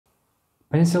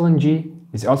Penicillin G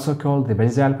is also called the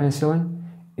benzyl penicillin,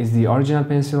 is the original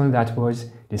penicillin that was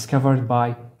discovered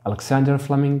by Alexander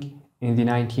Fleming in the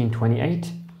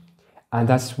 1928, and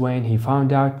that's when he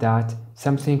found out that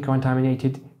something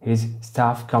contaminated his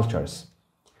staph cultures.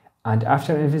 And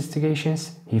after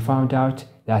investigations, he found out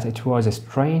that it was a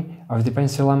strain of the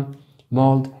penicillium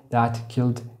mold that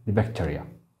killed the bacteria.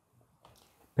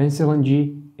 Penicillin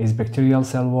G is bacterial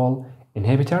cell wall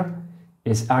inhibitor,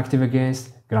 is active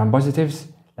against gram-positives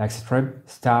like strep,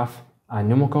 staph,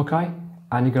 and pneumococci,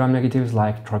 and gram-negatives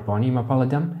like Treponema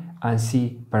palladium and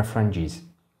C. perfringens.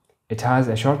 It has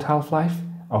a short half-life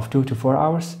of 2 to 4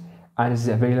 hours and is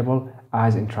available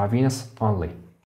as intravenous only.